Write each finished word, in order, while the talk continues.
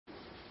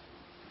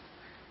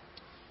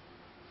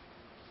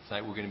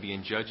Tonight we're going to be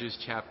in Judges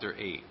chapter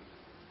 8.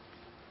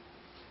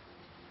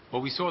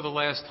 What we saw the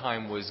last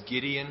time was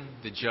Gideon,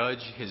 the judge,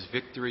 his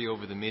victory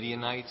over the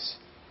Midianites.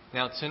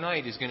 Now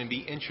tonight is going to be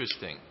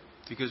interesting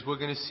because we're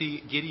going to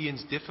see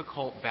Gideon's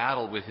difficult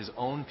battle with his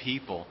own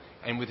people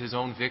and with his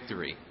own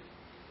victory.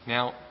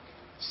 Now,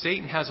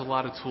 Satan has a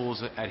lot of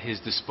tools at his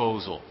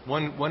disposal.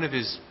 One of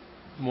his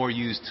more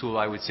used tool,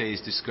 I would say,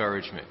 is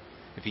discouragement.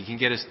 If he can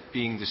get us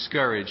being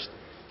discouraged,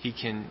 he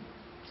can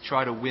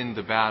try to win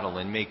the battle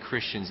and make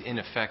Christians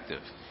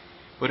ineffective.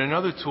 But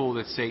another tool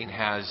that Satan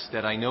has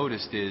that I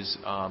noticed is,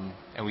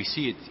 and we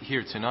see it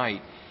here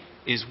tonight,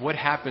 is what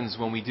happens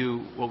when we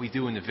do what we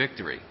do in the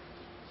victory.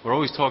 We're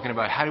always talking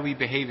about how do we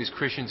behave as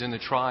Christians in the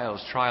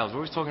trials. We're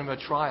always talking about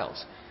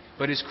trials.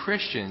 But as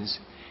Christians,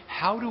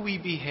 how do we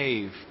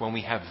behave when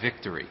we have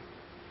victory?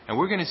 And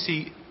we're going to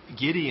see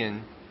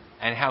Gideon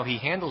and how he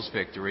handles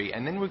victory,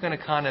 and then we're going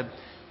to kind of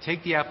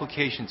take the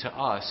application to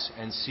us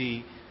and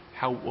see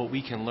what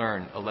we can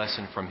learn a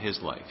lesson from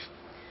his life.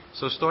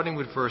 So starting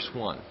with verse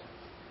 1.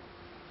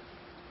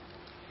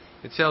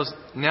 It says,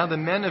 "Now the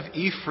men of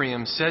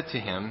Ephraim said to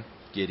him,"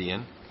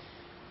 Gideon,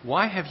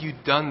 "Why have you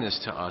done this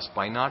to us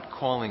by not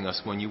calling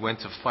us when you went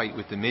to fight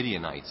with the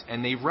Midianites?"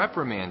 And they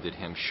reprimanded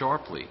him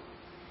sharply.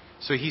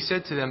 So he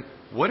said to them,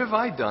 "What have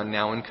I done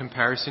now in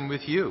comparison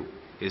with you?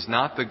 Is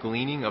not the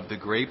gleaning of the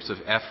grapes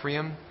of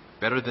Ephraim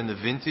better than the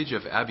vintage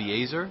of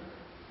Abiezer?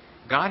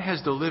 God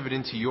has delivered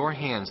into your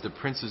hands the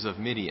princes of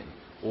Midian,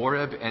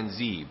 Oreb and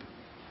Zeb.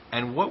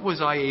 And what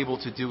was I able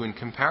to do in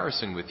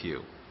comparison with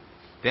you?"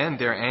 Then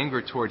their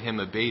anger toward him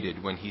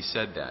abated when he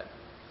said that.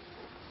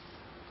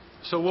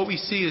 So what we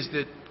see is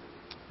that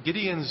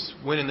Gideon's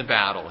winning the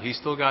battle. He's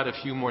still got a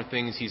few more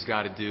things he's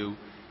got to do.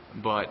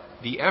 But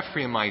the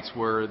Ephraimites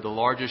were the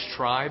largest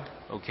tribe,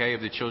 of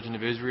the children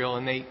of Israel,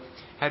 and they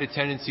had a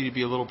tendency to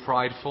be a little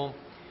prideful.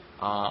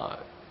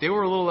 They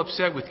were a little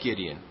upset with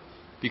Gideon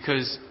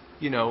because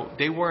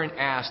they weren't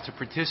asked to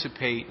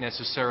participate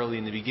necessarily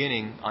in the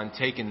beginning on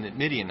taking the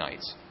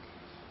Midianites.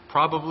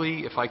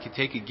 Probably, if I could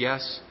take a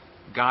guess,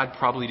 God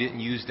probably didn't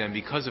use them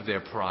because of their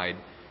pride,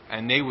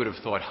 and they would have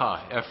thought,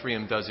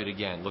 Ephraim does it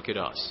again, look at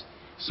us.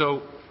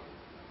 So,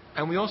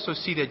 and we also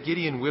see that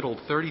Gideon whittled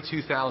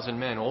 32,000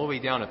 men all the way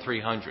down to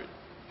 300.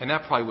 And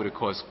that probably would have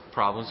caused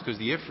problems because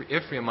the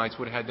Ephraimites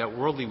would have had that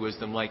worldly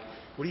wisdom like,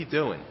 what are you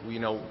doing?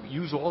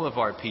 Use all of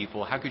our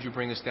people. How could you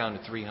bring us down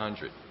to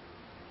 300?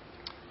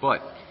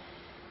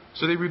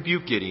 So they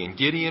rebuke Gideon.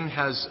 Gideon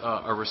has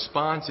a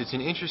response. It's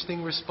an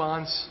interesting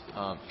response.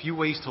 A few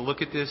ways to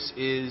look at this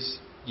is,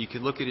 you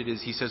could look at it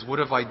as he says, "What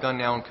have I done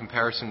now in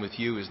comparison with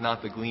you? Is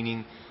not the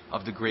gleaning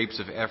of the grapes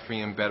of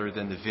Ephraim better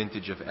than the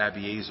vintage of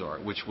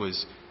Abiezer?" Which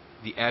was,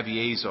 the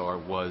Abiezer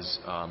was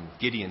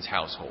Gideon's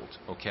household,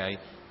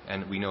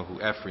 And we know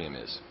who Ephraim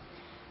is.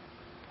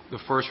 The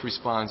first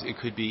response, it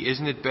could be,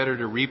 "Isn't it better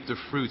to reap the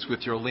fruits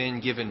with your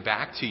land given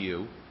back to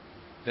you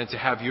than to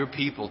have your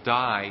people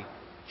die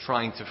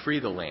trying to free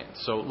the land?"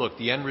 So look,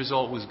 the end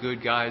result was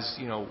good, guys.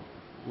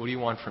 What do you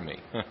want from me?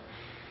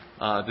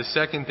 The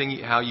second thing,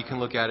 how you can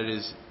look at it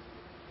is,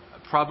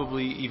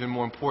 probably even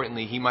more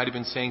importantly, he might have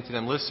been saying to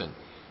them, listen,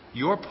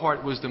 your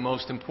part was the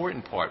most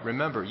important part.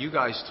 Remember, you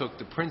guys took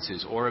the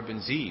princes, Oreb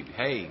and Zeb.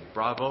 Hey,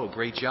 bravo,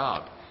 great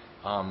job.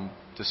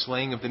 The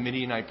slaying of the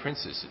Midianite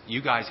princes.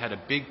 You guys had a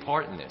big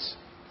part in this.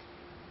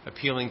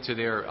 Appealing to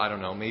their,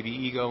 maybe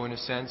ego in a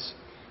sense.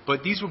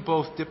 But these were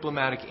both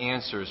diplomatic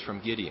answers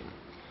from Gideon.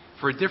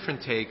 For a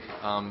different take,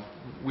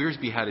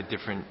 Wiersbe had a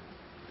different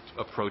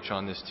approach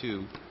on this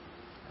too.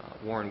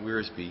 Warren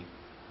Wiersbe.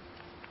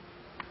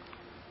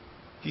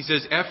 He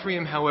says,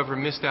 "Ephraim, however,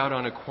 missed out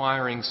on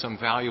acquiring some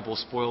valuable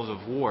spoils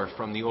of war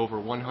from the over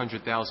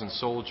 100,000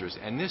 soldiers,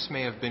 and this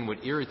may have been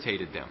what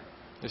irritated them."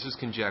 This is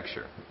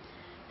conjecture.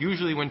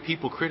 "Usually when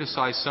people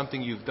criticize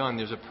something you've done,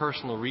 there's a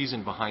personal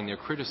reason behind their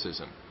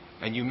criticism,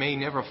 and you may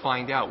never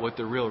find out what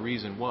the real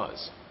reason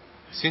was.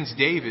 Since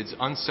David's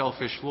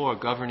unselfish law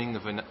governing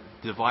the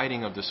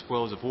dividing of the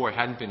spoils of war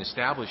hadn't been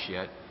established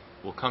yet,"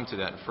 we'll come to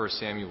that in 1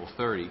 Samuel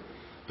 30,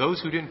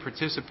 "those who didn't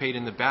participate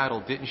in the battle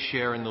didn't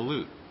share in the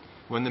loot.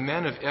 When the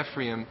men of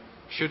Ephraim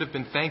should have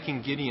been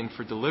thanking Gideon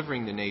for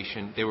delivering the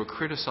nation, they were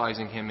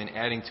criticizing him and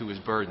adding to his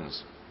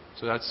burdens."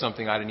 So that's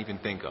something I didn't even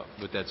think of,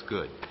 but that's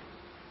good.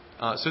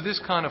 So this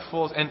kind of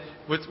falls. And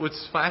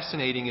what's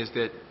fascinating is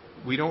that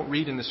we don't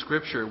read in the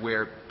scripture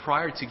where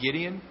prior to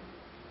Gideon,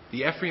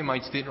 the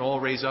Ephraimites didn't all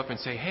raise up and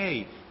say,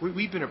 "Hey,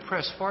 we've been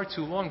oppressed far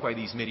too long by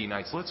these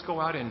Midianites. Let's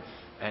go out and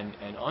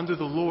under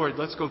the Lord,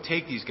 let's go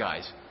take these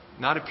guys."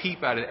 Not a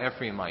peep out of the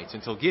Ephraimites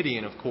until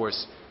Gideon, of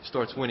course,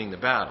 starts winning the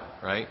battle,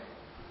 right?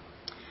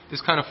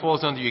 This kind of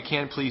falls under you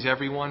can't please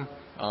everyone.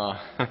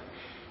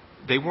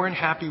 They weren't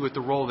happy with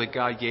the role that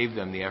God gave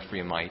them, the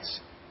Ephraimites,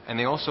 and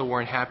they also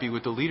weren't happy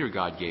with the leader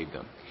God gave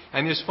them.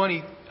 And there's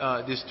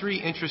three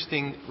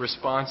interesting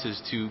responses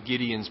to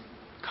Gideon's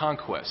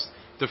conquest.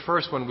 The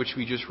first one, which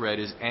we just read,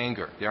 is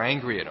anger. They're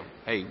angry at him.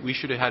 Hey, we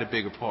should have had a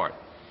bigger part.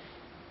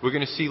 We're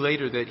going to see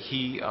later that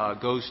he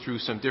goes through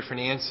some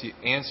different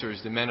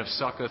answers, the men of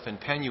Succoth and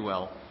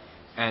Penuel,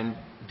 And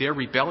they're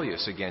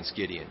rebellious against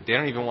Gideon. They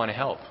don't even want to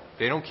help.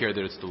 They don't care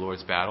that it's the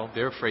Lord's battle.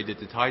 They're afraid that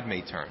the tide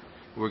may turn.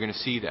 We're going to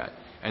see that.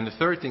 And the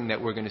third thing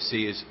that we're going to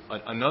see is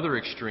another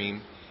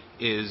extreme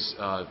is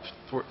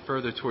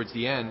further towards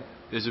the end,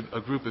 there's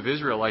a group of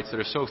Israelites that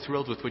are so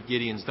thrilled with what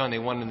Gideon's done, they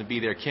want him to be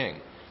their king.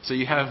 So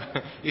you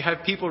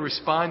have people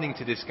responding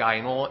to this guy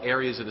in all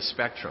areas of the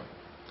spectrum.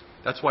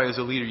 That's why as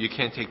a leader you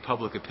can't take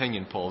public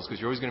opinion polls, because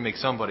you're always going to make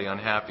somebody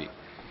unhappy.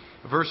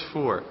 Verse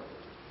 4,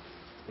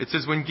 it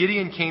says, when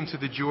Gideon came to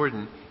the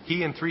Jordan,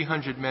 he and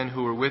 300 men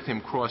who were with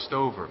him crossed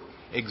over,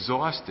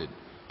 exhausted,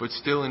 but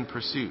still in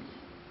pursuit.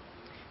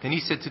 Then he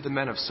said to the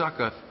men of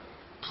Succoth,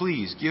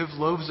 please give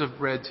loaves of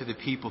bread to the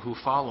people who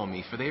follow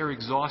me, for they are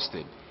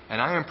exhausted,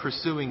 and I am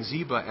pursuing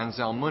Zebah and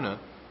Zalmunna,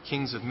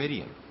 kings of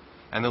Midian.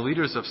 And the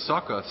leaders of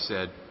Succoth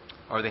said,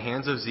 are the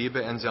hands of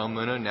Zebah and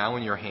Zalmunna now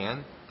in your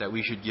hand, that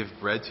we should give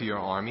bread to your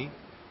army?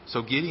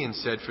 So Gideon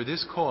said, for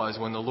this cause,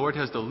 when the Lord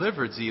has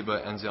delivered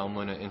Zebah and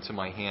Zalmunna into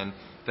my hand,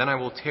 then I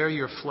will tear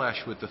your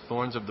flesh with the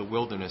thorns of the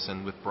wilderness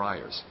and with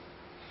briars.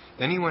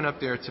 Then he went up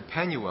there to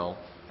Penuel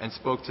and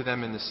spoke to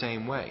them in the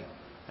same way.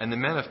 And the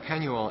men of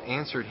Penuel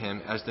answered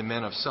him as the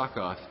men of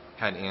Succoth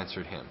had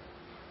answered him.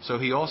 So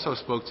he also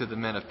spoke to the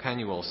men of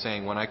Penuel,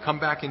 saying, when I come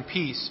back in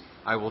peace,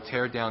 I will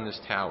tear down this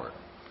tower.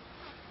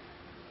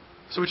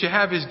 So what you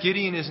have is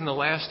Gideon is in the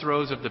last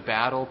throes of the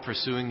battle,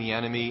 pursuing the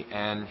enemy,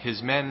 and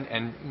his men,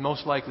 and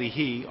most likely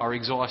he, are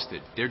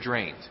exhausted. They're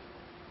drained.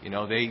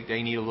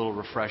 They need a little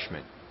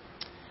refreshment.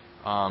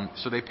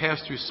 So they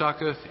pass through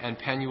Succoth and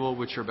Penuel,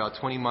 which are about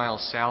 20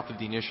 miles south of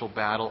the initial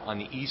battle on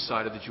the east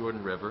side of the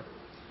Jordan River.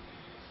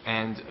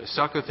 And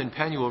Succoth and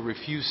Penuel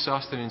refuse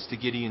sustenance to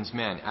Gideon's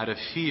men out of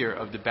fear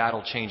of the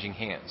battle changing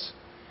hands.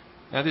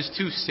 Now there's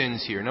two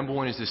sins here. Number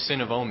one is the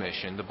sin of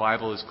omission. The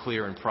Bible is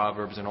clear in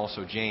Proverbs and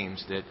also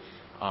James that,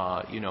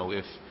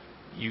 if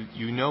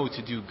you know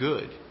to do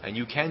good, and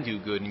you can do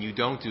good, and you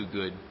don't do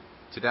good,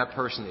 to that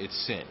person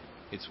it's sin.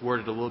 It's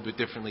worded a little bit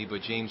differently,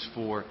 but James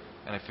 4,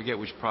 and I forget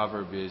which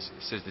proverb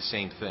says the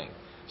same thing.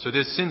 So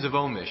there's sins of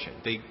omission.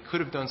 They could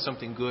have done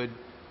something good.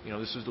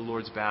 This was the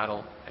Lord's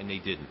battle, and they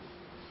didn't.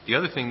 The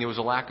other thing, there was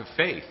a lack of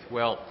faith.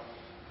 Well,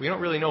 we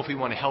don't really know if we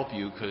want to help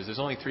you because there's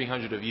only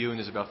 300 of you and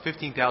there's about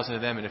 15,000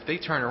 of them. And if they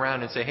turn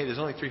around and say, hey, there's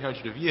only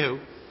 300 of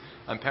you,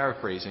 I'm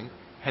paraphrasing,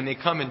 and they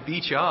come and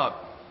beat you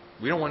up,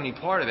 we don't want any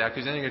part of that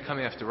because then they're going to come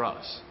after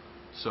us.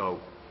 So,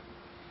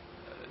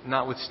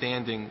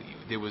 notwithstanding,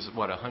 there was,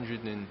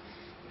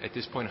 at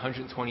this point,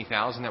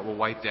 120,000 that were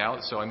wiped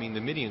out. So, the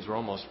Midians were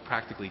almost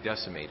practically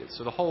decimated.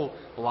 So the whole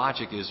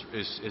logic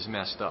is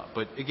messed up.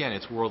 But again,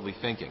 it's worldly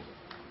thinking.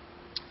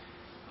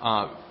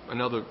 I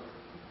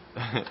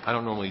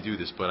don't normally do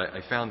this, but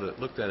I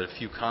looked at a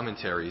few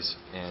commentaries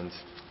and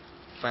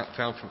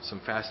found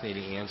some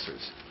fascinating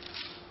answers.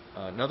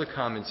 Another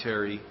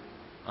commentary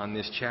on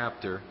this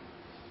chapter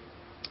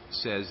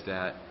says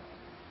that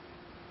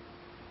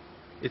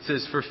it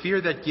says, for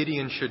fear that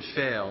Gideon should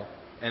fail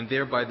and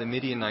thereby the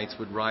Midianites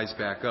would rise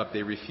back up,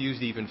 they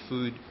refused even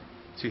food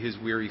to his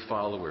weary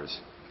followers.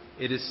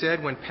 It is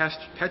said when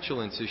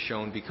petulance is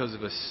shown because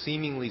of a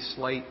seemingly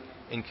slight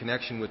in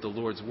connection with the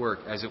Lord's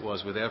work, as it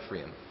was with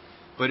Ephraim.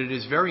 But it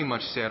is very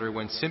much sadder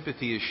when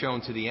sympathy is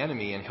shown to the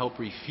enemy and help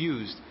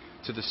refused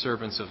to the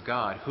servants of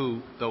God,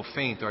 who, though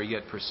faint, are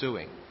yet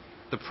pursuing.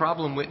 The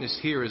problem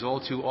witnessed here is all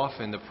too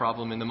often the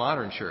problem in the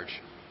modern church.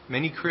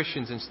 Many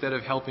Christians, instead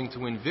of helping to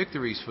win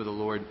victories for the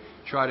Lord,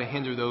 try to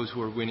hinder those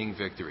who are winning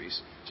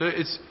victories. So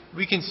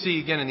we can see,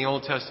 again, in the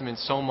Old Testament,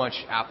 so much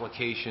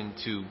application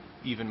to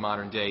even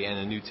modern day and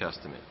the New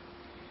Testament.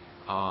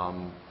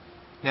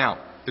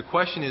 Now, the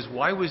question is,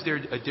 why was there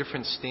a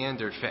different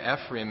standard for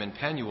Ephraim and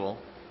Penuel?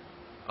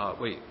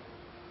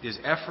 Is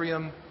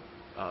Ephraim,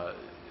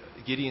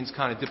 Gideon's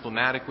kind of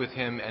diplomatic with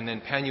him, and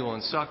then Penuel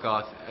and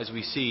Succoth, as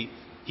we see,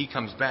 he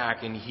comes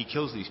back and he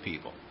kills these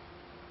people.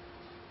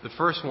 The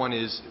first one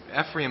is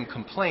Ephraim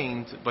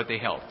complained, but they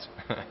helped.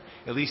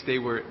 At least they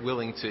were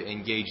willing to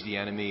engage the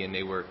enemy, and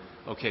they were,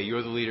 okay,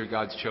 you're the leader,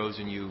 God's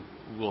chosen you,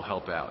 we'll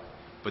help out.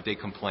 But they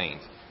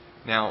complained.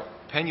 Now,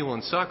 Penuel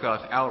and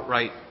Succoth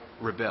outright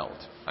rebelled.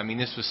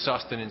 This was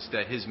sustenance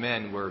that his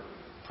men were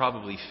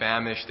probably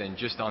famished and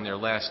just on their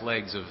last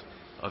legs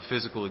of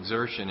physical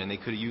exertion, and they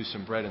could have used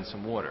some bread and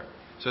some water.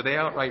 So they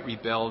outright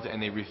rebelled, and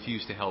they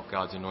refused to help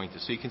God's anointed.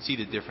 So you can see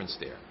the difference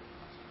there.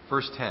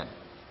 Verse 10.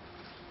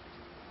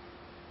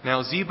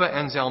 Now Zebah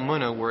and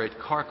Zalmunna were at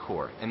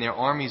Karkor, and their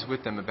armies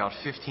with them about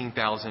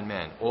 15,000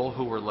 men, all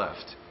who were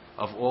left,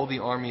 of all the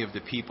army of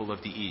the people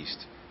of the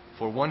east.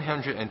 For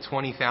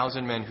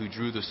 120,000 men who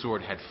drew the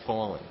sword had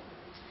fallen.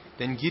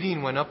 Then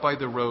Gideon went up by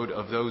the road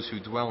of those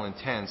who dwell in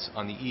tents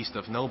on the east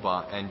of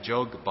Nobah and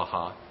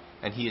Jogbehah,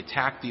 and he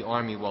attacked the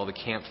army while the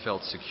camp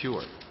felt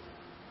secure.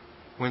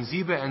 When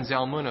Zebah and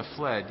Zalmunna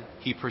fled,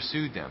 he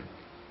pursued them,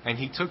 and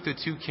he took the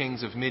two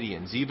kings of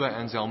Midian, Zebah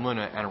and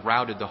Zalmunna, and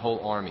routed the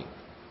whole army.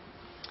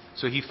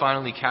 So he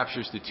finally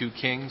captures the two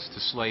kings to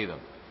slay them.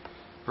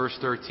 Verse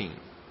 13.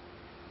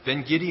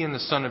 Then Gideon the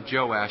son of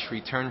Joash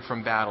returned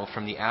from battle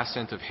from the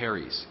ascent of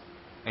Heres,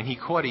 and he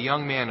caught a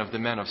young man of the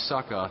men of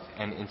Succoth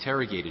and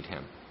interrogated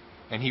him.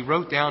 And he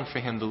wrote down for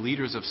him the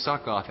leaders of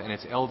Succoth and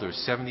its elders,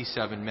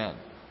 77 men.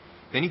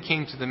 Then he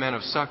came to the men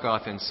of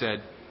Succoth and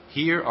said,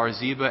 "Here are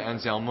Zebah and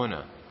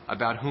Zalmunna,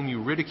 about whom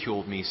you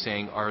ridiculed me,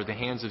 saying, 'Are the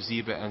hands of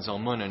Zebah and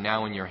Zalmunna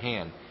now in your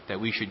hand, that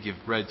we should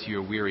give bread to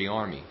your weary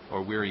army,'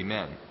 or weary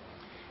men?"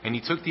 And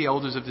he took the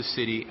elders of the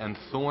city and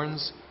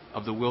thorns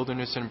of the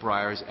wilderness and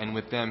briars, and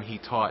with them he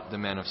taught the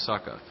men of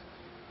Succoth.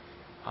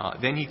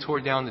 Then he tore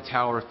down the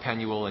tower of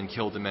Penuel and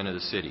killed the men of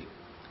the city.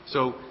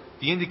 So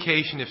the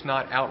indication, if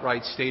not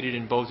outright stated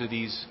in both of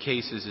these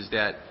cases, is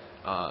that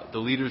the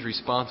leaders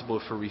responsible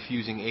for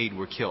refusing aid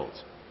were killed.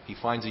 He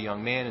finds a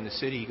young man in the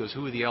city. He goes,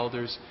 "Who are the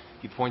elders?"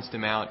 He points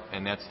them out,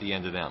 and that's the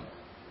end of them.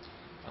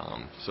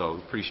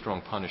 So pretty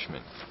strong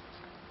punishment.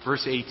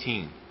 Verse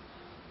 18.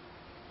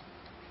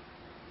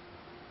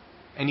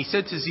 And he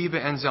said to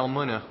Zebah and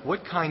Zalmunna,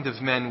 "What kind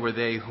of men were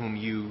they whom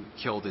you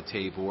killed at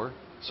Tabor?"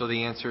 So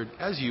they answered,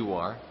 "As you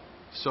are,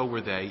 so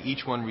were they.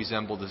 Each one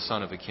resembled the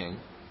son of a king."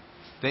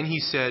 Then he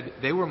said,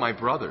 "They were my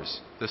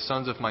brothers, the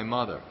sons of my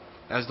mother.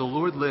 As the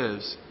Lord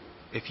lives,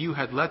 if you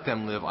had let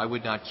them live, I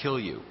would not kill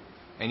you."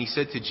 And he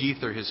said to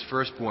Jether, his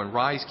firstborn,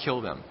 "Rise,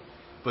 kill them."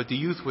 But the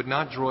youth would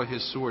not draw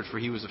his sword, for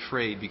he was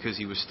afraid, because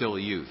he was still a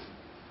youth.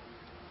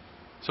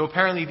 So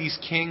apparently these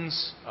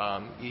kings,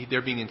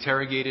 they're being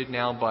interrogated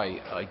now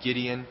by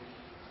Gideon.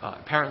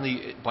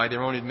 Apparently, by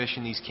their own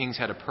admission, these kings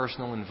had a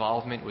personal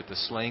involvement with the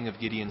slaying of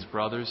Gideon's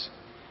brothers.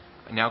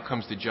 And now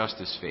comes the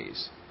justice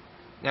phase.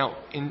 Now,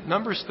 in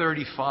Numbers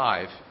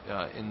 35,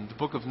 in the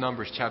book of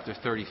Numbers, chapter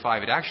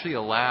 35, it actually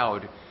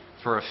allowed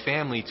for a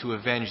family to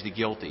avenge the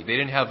guilty. They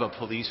didn't have a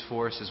police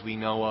force, as we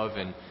know of,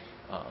 and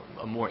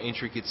a more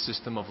intricate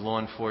system of law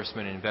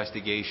enforcement and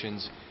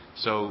investigations.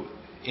 So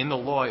in the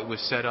law, it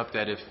was set up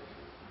that if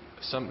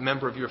some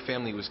member of your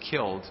family was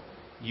killed,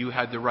 you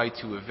had the right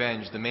to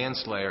avenge the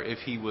manslayer if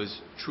he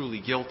was truly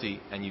guilty,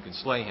 and you could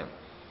slay him.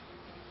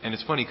 And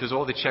it's funny, because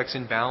all the checks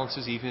and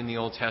balances, even in the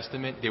Old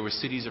Testament, there were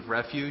cities of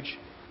refuge,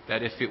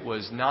 that if it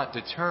was not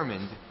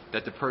determined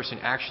that the person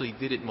actually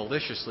did it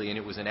maliciously and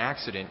it was an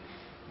accident,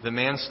 the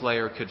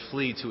manslayer could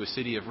flee to a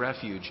city of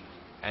refuge,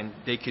 and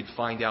they could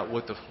find out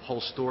what the whole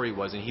story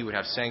was, and he would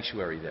have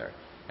sanctuary there.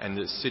 And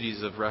the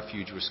cities of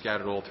refuge were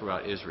scattered all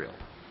throughout Israel.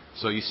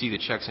 So you see the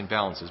checks and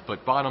balances.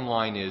 But bottom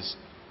line is,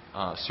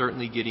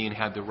 certainly Gideon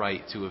had the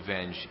right to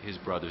avenge his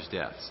brother's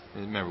deaths.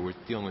 And remember, we're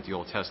dealing with the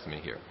Old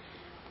Testament here.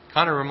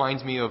 Kind of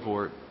reminds me of,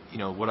 what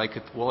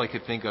all I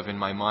could think of in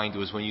my mind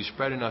was, when you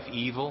spread enough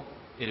evil,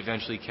 it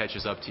eventually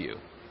catches up to you.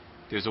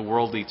 There's a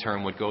worldly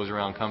term, what goes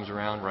around comes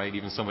around, right?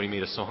 Even somebody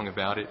made a song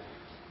about it.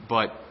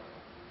 But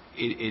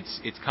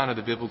it's kind of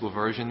the biblical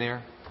version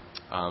there.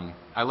 I'm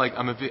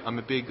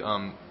a big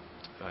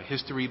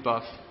history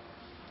buff.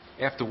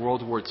 After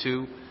World War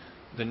II,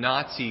 the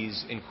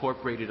Nazis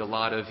incorporated a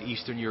lot of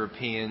Eastern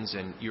Europeans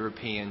and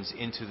Europeans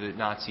into the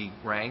Nazi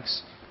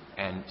ranks,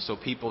 and so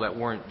people that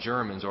weren't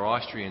Germans or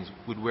Austrians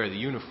would wear the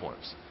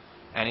uniforms.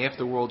 And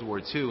after World War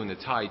II, and the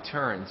tide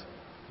turned,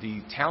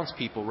 the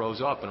townspeople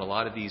rose up in a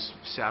lot of these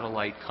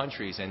satellite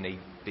countries, and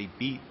they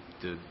beat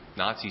the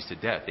Nazis to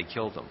death. They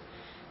killed them.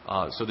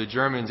 So the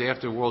Germans,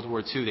 after World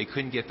War II, they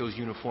couldn't get those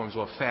uniforms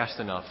off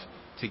fast enough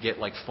to get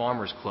like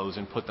farmers' clothes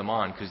and put them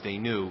on, because they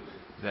knew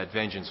that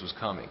vengeance was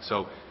coming.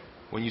 So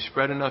when you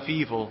spread enough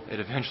evil, it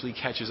eventually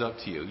catches up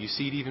to you. You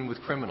see it even with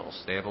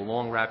criminals. They have a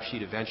long rap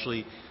sheet.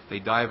 Eventually, they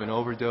die of an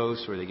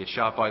overdose, or they get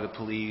shot by the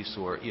police,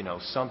 or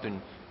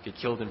something, get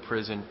killed in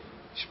prison.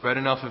 Spread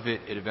enough of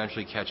it, it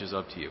eventually catches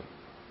up to you.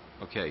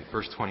 Okay,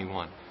 verse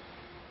 21.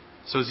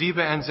 So Zebah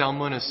and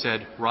Zalmunna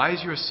said,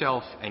 "Rise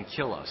yourself and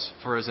kill us,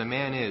 for as a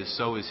man is,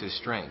 so is his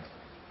strength."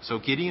 So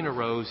Gideon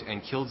arose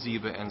and killed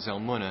Zebah and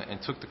Zalmunna,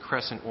 and took the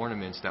crescent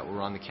ornaments that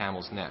were on the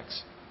camels'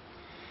 necks.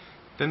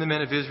 Then the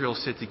men of Israel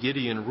said to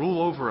Gideon,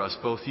 "Rule over us,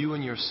 both you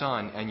and your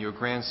son, and your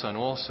grandson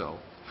also,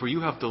 for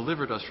you have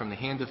delivered us from the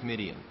hand of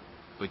Midian."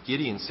 But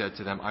Gideon said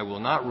to them, "I will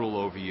not rule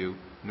over you,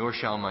 nor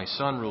shall my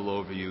son rule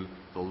over you.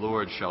 The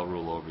Lord shall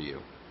rule over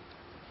you."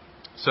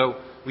 So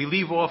we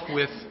leave off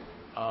with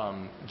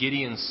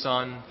Gideon's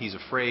son. He's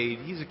afraid.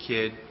 He's a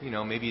kid,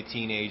 maybe a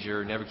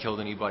teenager, never killed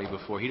anybody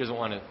before. He doesn't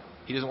want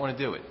to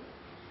do it.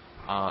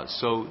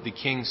 So the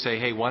kings say,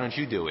 "Hey, why don't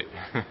you do it?"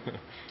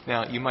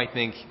 Now, you might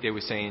think they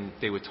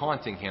were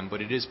taunting him,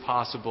 but it is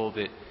possible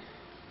that,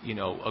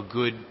 a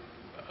good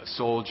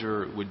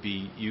soldier would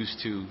be used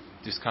to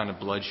this kind of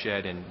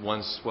bloodshed, and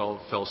one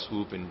fell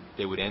swoop and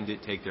they would end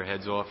it, take their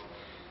heads off.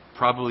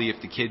 Probably if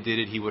the kid did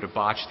it, he would have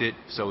botched it.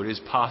 So it is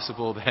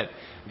possible that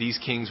these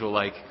kings were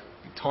like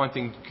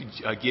taunting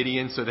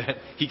Gideon so that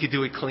he could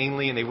do it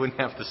cleanly and they wouldn't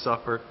have to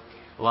suffer.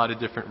 A lot of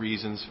different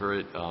reasons for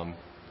it.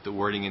 The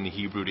wording in the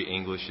Hebrew to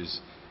English is,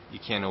 you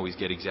can't always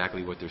get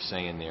exactly what they're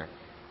saying there.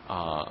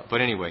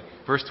 But anyway,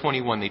 verse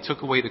 21, they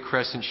took away the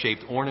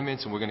crescent-shaped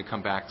ornaments, and we're going to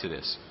come back to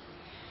this.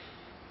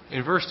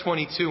 In verse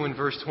 22 and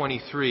verse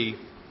 23,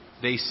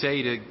 they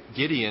say to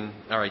Gideon,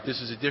 all right,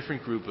 this is a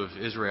different group of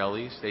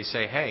Israelis. They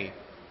say, "Hey,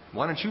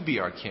 why don't you be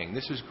our king?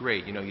 This is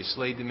great. You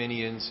slayed the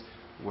Midians.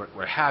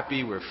 We're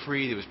happy. We're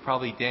free." There was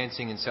probably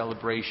dancing and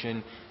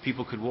celebration.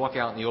 People could walk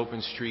out in the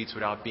open streets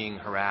without being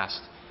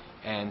harassed.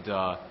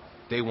 and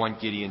they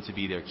want Gideon to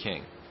be their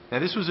king. Now,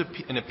 this was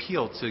an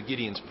appeal to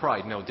Gideon's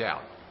pride, no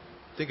doubt.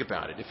 Think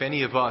about it. If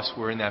any of us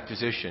were in that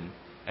position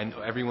and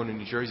everyone in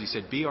New Jersey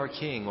said, be our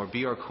king or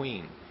be our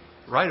queen,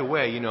 right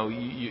away,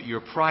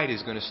 your pride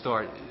is going to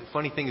start,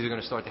 funny things are going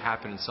to start to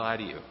happen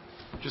inside of you.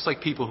 Just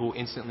like people who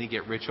instantly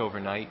get rich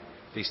overnight,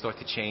 they start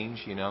to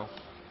change,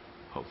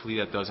 Hopefully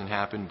that doesn't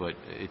happen, but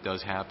it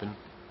does happen.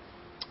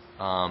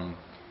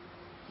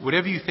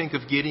 Whatever you think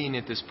of Gideon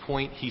at this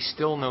point, he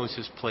still knows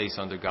his place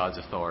under God's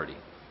authority.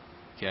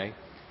 Okay?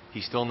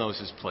 He still knows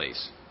his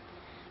place.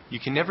 You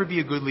can never be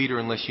a good leader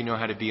unless you know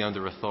how to be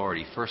under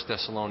authority. 1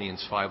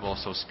 Thessalonians 5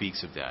 also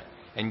speaks of that.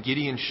 And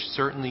Gideon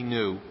certainly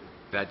knew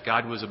that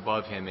God was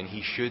above him and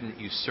he shouldn't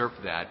usurp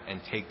that and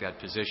take that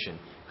position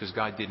because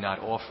God did not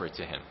offer it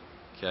to him.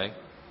 Okay?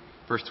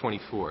 Verse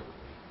 24.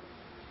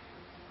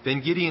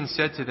 Then Gideon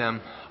said to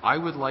them, I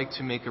would like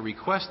to make a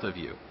request of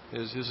you.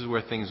 This is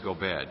where things go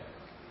bad.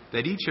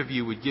 That each of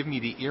you would give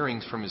me the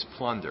earrings from his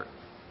plunder.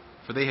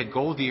 For they had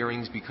gold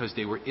earrings because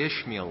they were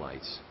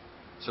Ishmaelites.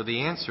 So they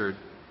answered,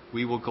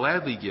 we will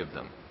gladly give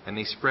them. And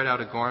they spread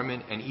out a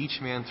garment, and each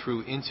man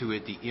threw into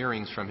it the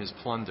earrings from his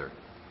plunder.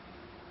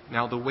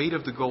 Now the weight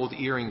of the gold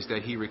earrings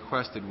that he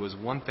requested was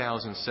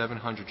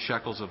 1,700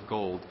 shekels of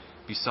gold,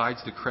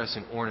 besides the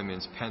crescent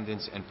ornaments,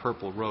 pendants, and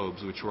purple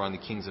robes which were on the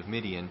kings of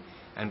Midian,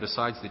 and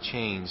besides the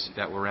chains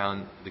that were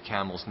around the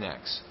camels'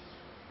 necks.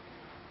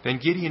 Then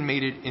Gideon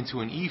made it into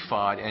an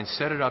ephod and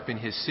set it up in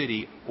his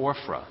city,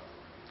 Ophrah.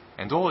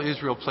 And all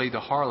Israel played the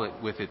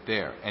harlot with it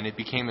there, and it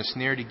became a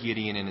snare to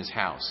Gideon in his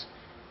house.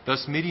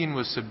 Thus Midian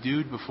was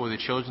subdued before the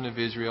children of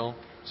Israel,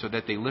 so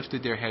that they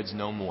lifted their heads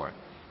no more.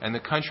 And the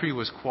country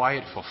was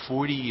quiet for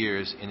 40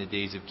 years in the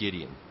days of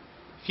Gideon.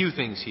 Few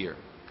things here.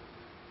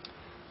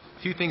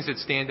 A few things that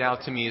stand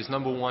out to me is,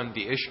 number one,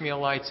 the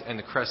Ishmaelites and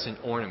the crescent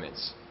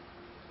ornaments.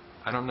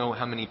 I don't know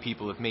how many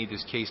people have made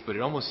this case, but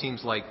it almost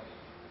seems like,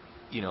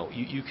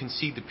 you can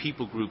see the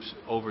people groups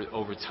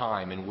over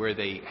time and where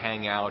they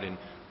hang out and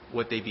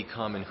what they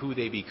become and who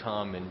they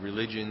become and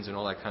religions and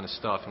all that kind of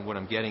stuff. And what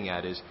I'm getting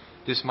at is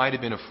this might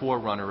have been a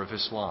forerunner of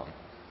Islam.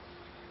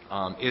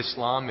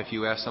 Islam, if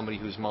you ask somebody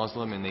who's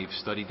Muslim and they've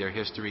studied their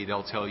history,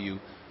 they'll tell you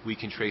we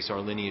can trace our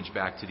lineage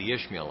back to the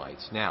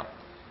Ishmaelites. Now,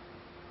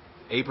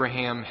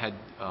 Abraham had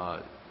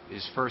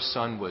his first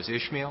son was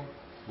Ishmael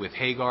with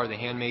Hagar, the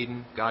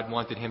handmaiden. God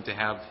wanted him to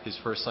have his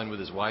first son with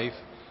his wife.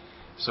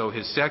 So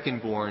his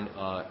second-born,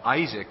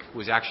 Isaac,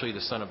 was actually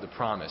the son of the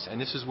promise. And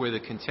this is where the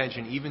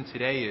contention even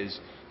today is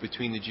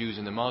between the Jews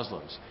and the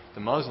Muslims.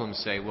 The Muslims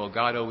say, well,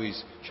 God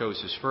always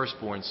chose his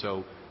firstborn,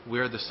 so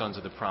we're the sons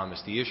of the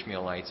promise, the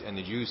Ishmaelites. And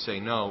the Jews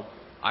say, no,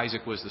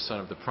 Isaac was the son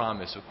of the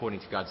promise according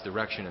to God's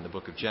direction in the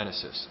book of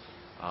Genesis.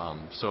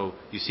 So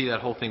you see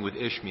that whole thing with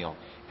Ishmael.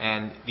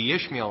 And the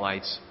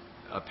Ishmaelites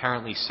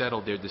apparently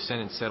their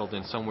descendants settled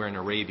in somewhere in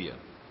Arabia.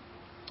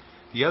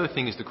 The other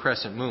thing is the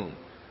crescent moon.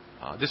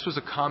 This was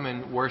a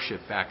common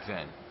worship back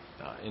then.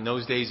 In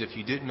those days, if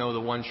you didn't know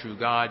the one true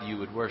God, you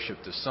would worship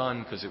the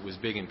sun because it was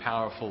big and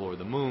powerful, or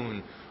the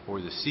moon,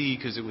 or the sea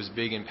because it was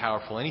big and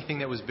powerful. Anything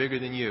that was bigger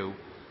than you,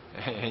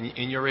 and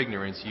in your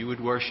ignorance, you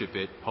would worship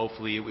it.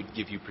 Hopefully it would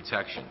give you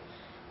protection.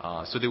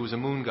 So there was a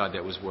moon god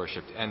that was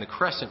worshipped. And the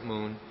crescent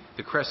moon,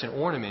 the crescent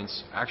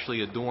ornaments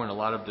actually adorn a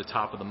lot of the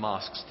top of the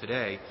mosques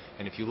today.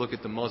 And if you look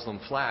at the Muslim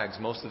flags,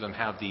 most of them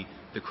have the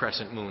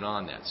crescent moon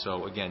on that.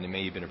 So again, it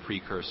may have been a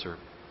precursor.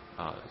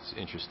 It's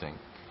interesting.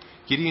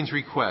 Gideon's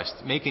request,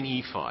 make an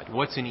ephod.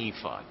 What's an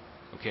ephod?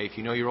 Okay, if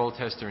you know your Old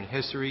Testament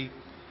history,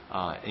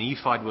 an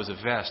ephod was a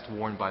vest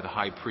worn by the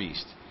high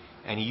priest.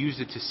 And he used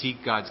it to seek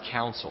God's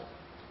counsel.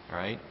 All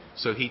right?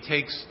 So he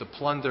takes the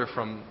plunder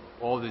from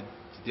all the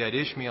dead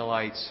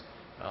Ishmaelites,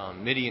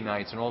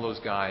 Midianites, and all those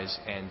guys,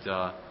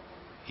 and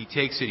he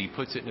takes it, he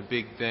puts it in a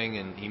big thing,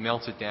 and he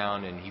melts it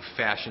down, and he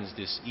fashions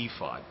this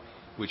ephod,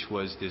 which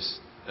was this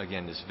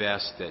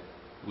vest that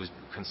was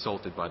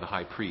consulted by the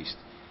high priest.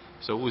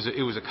 So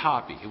it was a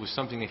copy. It was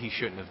something that he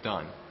shouldn't have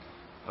done.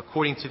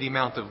 According to the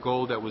amount of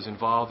gold that was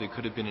involved, it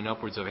could have been in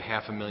upwards of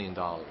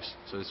 $500,000.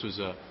 So this was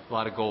a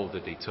lot of gold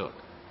that they took.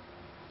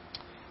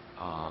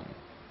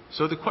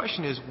 So the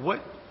question is,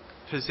 what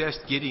possessed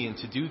Gideon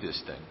to do this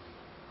thing?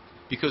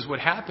 Because what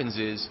happens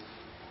is,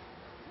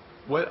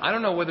 I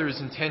don't know whether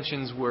his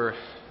intentions were,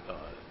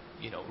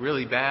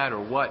 really bad or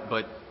what,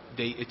 but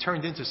it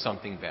turned into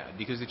something bad.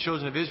 Because the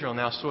children of Israel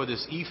now saw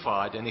this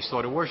ephod and they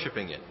started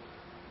worshiping it.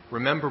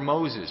 Remember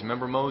Moses.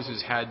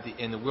 Had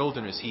in the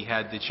wilderness,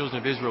 the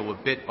children of Israel were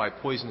bit by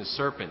poisonous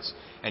serpents.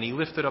 And he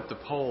lifted up the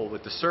pole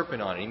with the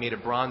serpent on it. He made a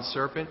bronze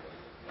serpent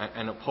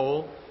and a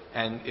pole.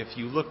 And if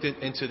you looked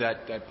into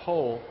that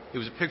pole, it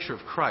was a picture of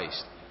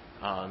Christ.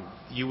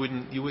 You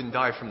wouldn't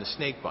die from the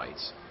snake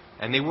bites.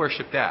 And they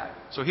worshipped that.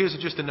 So here's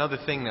just another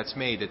thing that's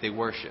made that they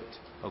worshipped.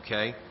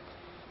 Okay?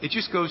 It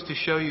just goes to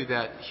show you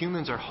that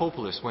humans are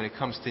hopeless when it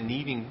comes to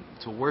needing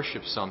to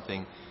worship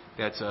something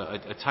that's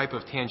a type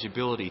of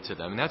tangibility to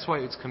them. And that's why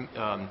it's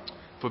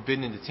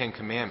forbidden in the Ten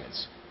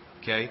Commandments.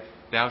 Okay?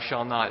 Thou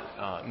shalt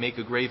not make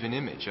a graven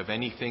image of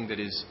anything that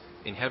is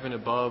in heaven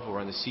above or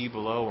on the sea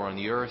below or on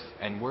the earth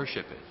and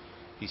worship it.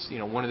 He's,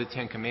 one of the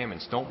 10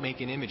 Commandments. Don't make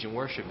an image and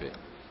worship it.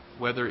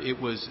 Whether it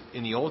was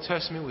in the Old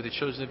Testament with the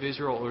children of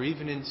Israel or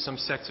even in some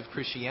sects of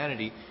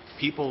Christianity,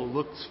 people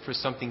looked for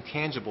something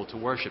tangible to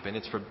worship, and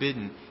it's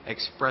forbidden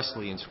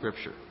expressly in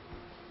Scripture.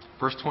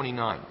 Verse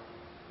 29.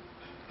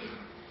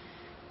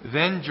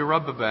 Then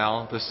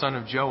Jerubbaal, the son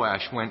of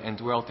Joash, went and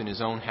dwelt in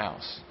his own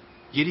house.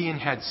 Gideon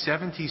had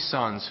 70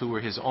 sons who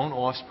were his own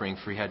offspring,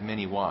 for he had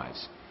many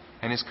wives.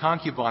 And his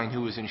concubine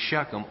who was in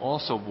Shechem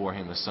also bore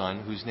him a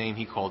son, whose name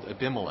he called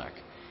Abimelech.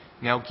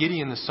 Now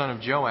Gideon the son of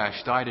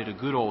Joash died at a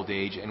good old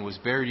age and was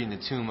buried in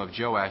the tomb of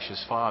Joash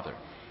his father,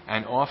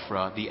 and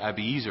Ophrah the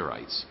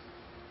Abiezerites.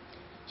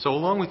 So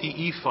along with the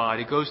ephod,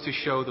 it goes to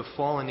show the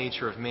fallen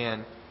nature of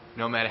man,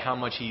 no matter how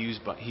much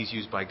he's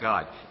used by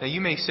God. Now you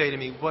may say to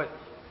me, what?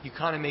 You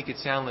kind of make it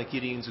sound like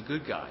Gideon's a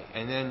good guy.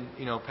 And then,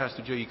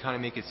 Pastor Joe, you kind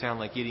of make it sound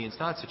like Gideon's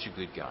not such a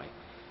good guy.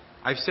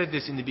 I've said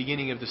this in the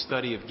beginning of the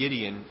study of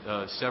Gideon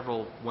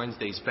several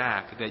Wednesdays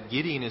back, that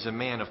Gideon is a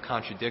man of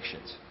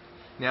contradictions.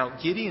 Now,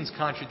 Gideon's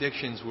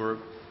contradictions were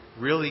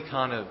really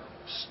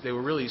they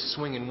were really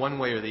swinging one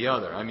way or the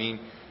other. I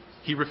mean,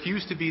 he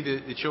refused to be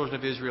the children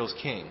of Israel's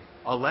king.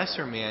 A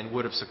lesser man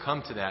would have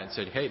succumbed to that and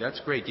said, hey, that's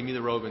great, give me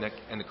the robe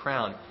and the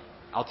crown,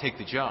 I'll take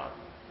the job.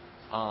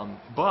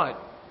 But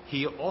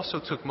he also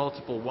took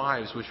multiple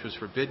wives, which was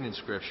forbidden in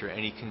Scripture,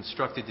 and he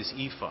constructed this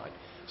ephod.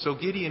 So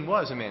Gideon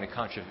was a man of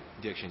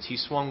contradictions. He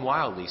swung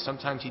wildly.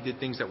 Sometimes he did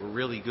things that were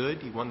really good.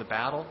 He won the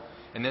battle.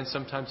 And then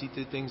sometimes he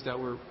did things that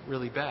were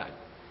really bad.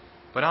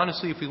 But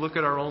honestly, if we look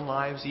at our own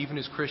lives, even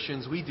as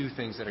Christians, we do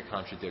things that are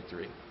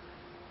contradictory.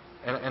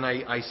 And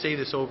I say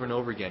this over and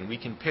over again. We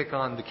can pick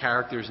on the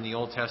characters in the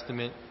Old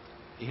Testament,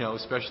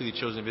 especially the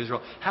children of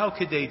Israel. How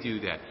could they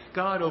do that?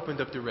 God opened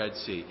up the Red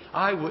Sea.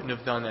 I wouldn't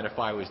have done that if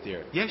I was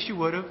there. Yes, you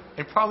would have,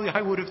 and probably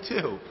I would have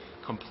too.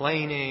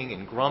 Complaining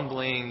and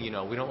grumbling, we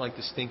don't like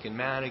the stinking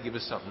manna, give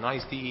us something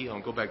nice to eat,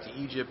 go back to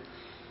Egypt.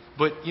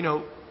 But,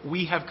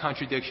 we have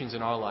contradictions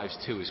in our lives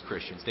too as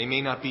Christians. They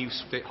may not be,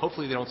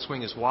 hopefully they don't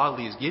swing as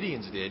wildly as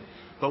Gideon's did,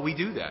 but we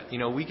do that.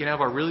 We can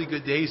have our really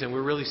good days and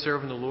we're really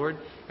serving the Lord,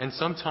 and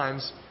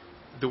sometimes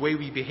the way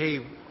we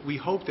behave, we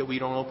hope that we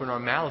don't open our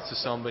mouths to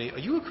somebody, are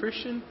you a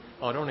Christian?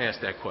 Oh, don't ask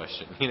that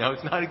question.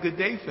 It's not a good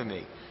day for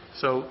me.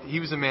 So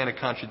he was a man of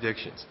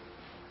contradictions.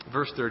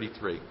 Verse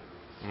 33,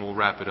 and we'll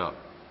wrap it up.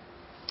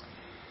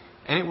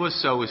 And it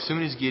was so, as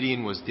soon as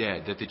Gideon was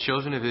dead, that the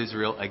children of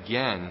Israel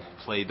again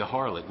played the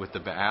harlot with the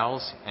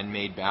Baals and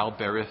made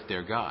Baal-berith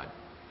their god.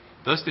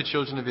 Thus the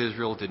children of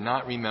Israel did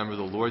not remember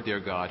the Lord their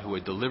God, who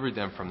had delivered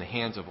them from the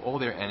hands of all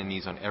their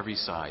enemies on every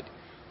side.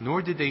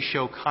 Nor did they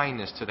show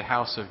kindness to the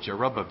house of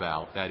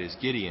Jerubbaal, that is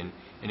Gideon,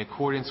 in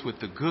accordance with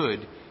the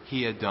good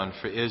he had done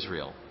for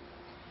Israel.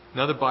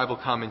 Another Bible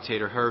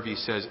commentator, Hervey,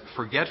 says,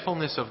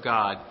 forgetfulness of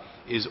God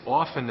is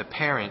often the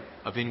parent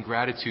of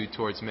ingratitude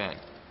towards men.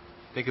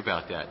 Think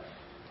about that.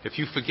 If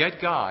you forget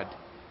God,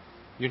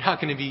 you're not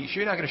going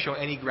to show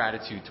any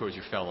gratitude towards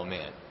your fellow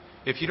man.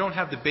 If you don't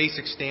have the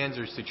basic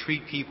standards to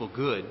treat people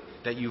good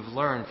that you've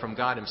learned from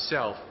God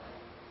Himself,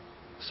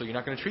 so you're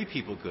not going to treat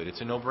people good. It's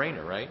a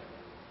no-brainer, right?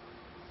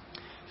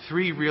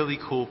 3 really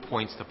cool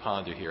points to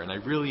ponder here, and I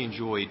really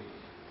enjoyed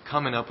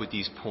coming up with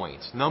these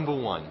points. Number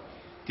 1,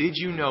 did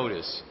you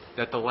notice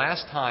that the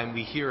last time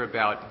we hear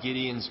about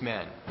Gideon's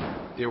men,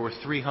 there were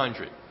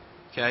 300?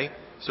 Okay?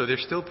 So they're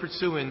still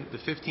pursuing the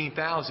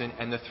 15,000,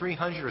 and the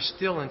 300 are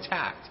still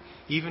intact,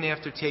 even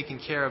after taking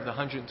care of the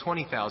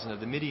 120,000 of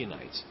the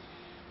Midianites.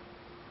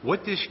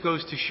 What this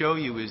goes to show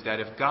you is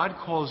that if God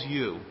calls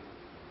you,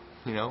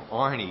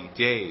 Arnie,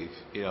 Dave,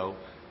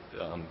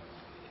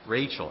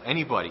 Rachel,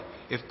 anybody,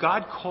 if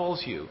God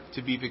calls you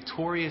to be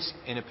victorious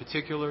in a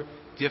particular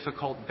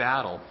difficult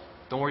battle,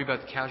 don't worry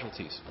about the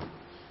casualties.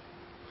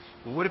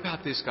 Well, what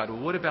about this, God?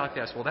 Well, what about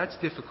this? Well, that's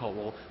difficult.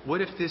 Well, what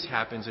if this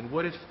happens? And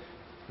what if...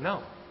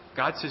 No.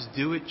 God says,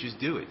 do it, just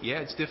do it. Yeah,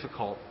 it's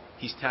difficult.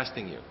 He's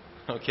testing you.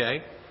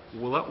 Okay?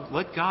 Well,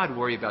 let God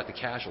worry about the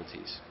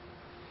casualties.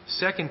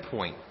 Second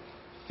point,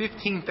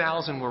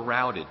 15,000 were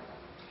routed.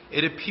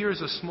 It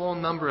appears a small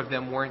number of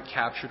them weren't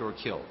captured or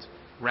killed.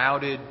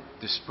 Routed,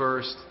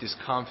 dispersed,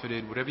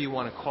 discomfited, whatever you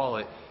want to call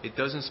it. It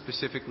doesn't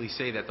specifically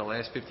say that the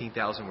last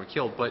 15,000 were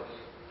killed, but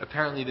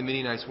apparently the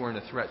Midianites weren't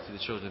a threat to the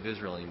children of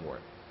Israel anymore.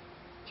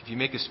 If you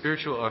make a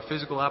spiritual or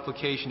physical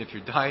application, if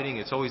you're dieting,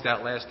 it's always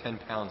that last 10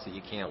 pounds that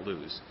you can't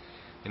lose.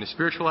 In a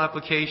spiritual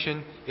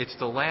application, it's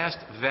the last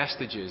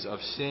vestiges of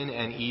sin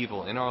and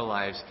evil in our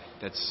lives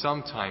that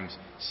sometimes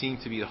seem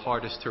to be the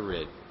hardest to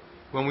rid.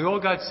 When we all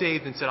got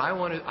saved and said, I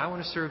want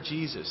to serve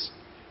Jesus,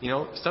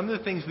 some of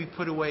the things we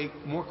put away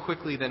more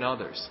quickly than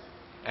others.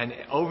 And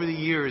over the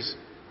years,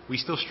 we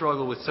still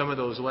struggle with some of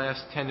those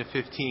last 10 to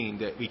 15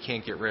 that we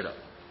can't get rid of.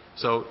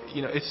 So,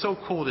 it's so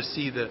cool to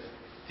see the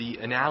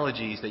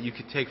analogies that you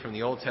could take from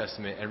the Old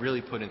Testament and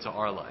really put into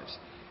our lives.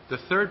 The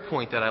third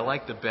point that I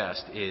like the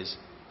best is,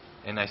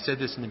 and I said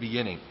this in the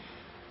beginning,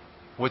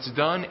 what's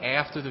done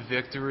after the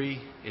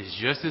victory is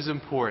just as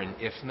important,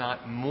 if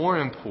not more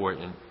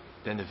important,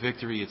 than the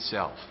victory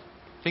itself.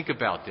 Think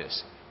about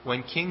this.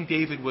 When King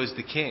David was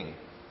the king,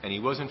 and he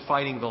wasn't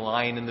fighting the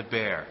lion and the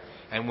bear,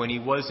 and when he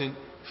wasn't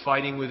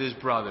fighting with his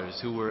brothers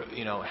who were,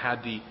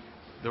 had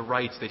the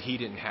rights that he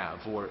didn't have,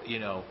 or,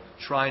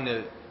 trying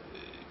to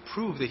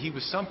prove that he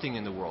was something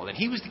in the world. And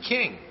he was the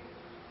king.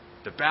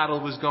 The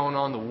battle was going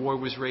on. The war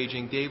was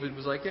raging. David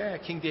was like,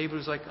 King David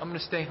was like, I'm going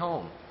to stay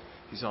home.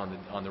 He's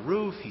on the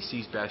roof. He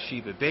sees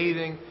Bathsheba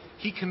bathing.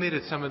 He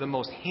committed some of the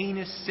most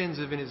heinous sins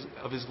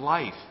of his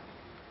life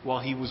while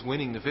he was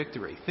winning the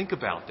victory. Think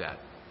about that.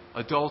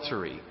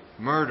 Adultery,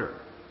 murder,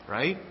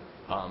 right?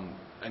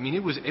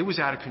 It was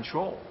out of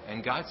control.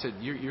 And God said,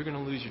 you're going to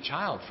lose your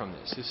child from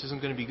this. This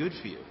isn't going to be good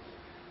for you.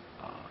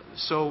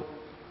 So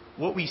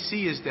what we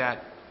see is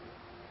that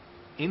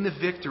in the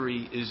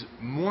victory is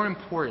more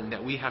important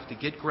that we have to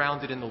get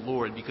grounded in the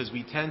Lord, because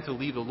we tend to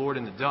leave the Lord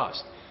in the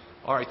dust.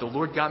 All right, the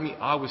Lord got me.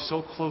 I was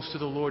so close to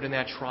the Lord in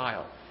that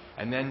trial.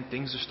 And then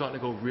things are starting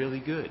to go really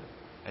good.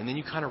 And then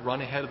you kind of run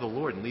ahead of the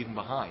Lord and leave Him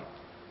behind.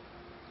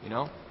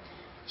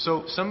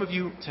 So some of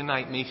you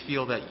tonight may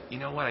feel that,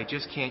 I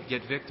just can't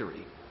get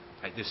victory.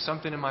 There's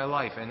something in my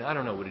life, and I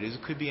don't know what it is.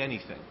 It could be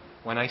anything.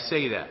 When I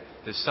say that,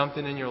 there's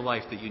something in your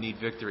life that you need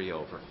victory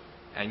over.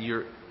 And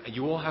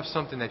you all have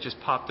something that just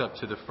popped up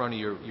to the front of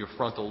your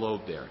frontal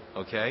lobe there,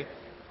 okay?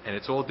 And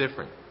it's all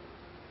different.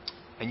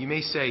 And you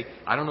may say,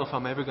 I don't know if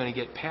I'm ever going to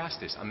get past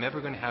this. I'm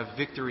never going to have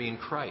victory in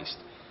Christ.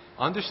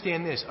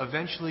 Understand this.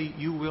 Eventually,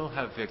 you will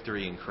have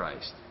victory in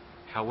Christ.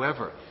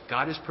 However,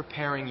 God is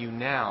preparing you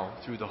now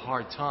through the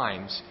hard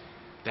times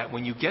that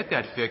when you get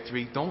that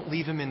victory, don't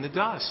leave Him in the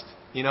dust.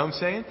 You know what I'm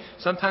saying?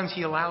 Sometimes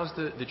He allows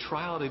the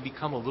trial to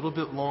become a little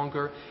bit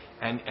longer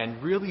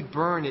and really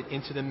burn it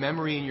into the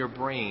memory in your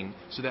brain,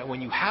 so that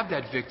when you have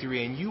that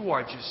victory and you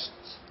are just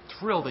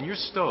thrilled and you're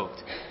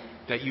stoked,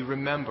 that you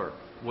remember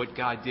what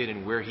God did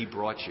and where He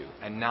brought you,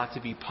 and not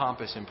to be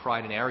pompous and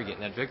pride and arrogant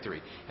in that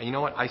victory. And you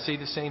know what? I say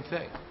the same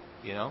thing,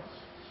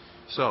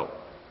 So,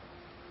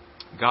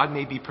 God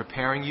may be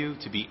preparing you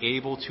to be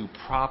able to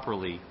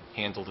properly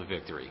handle the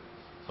victory.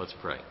 Let's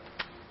pray.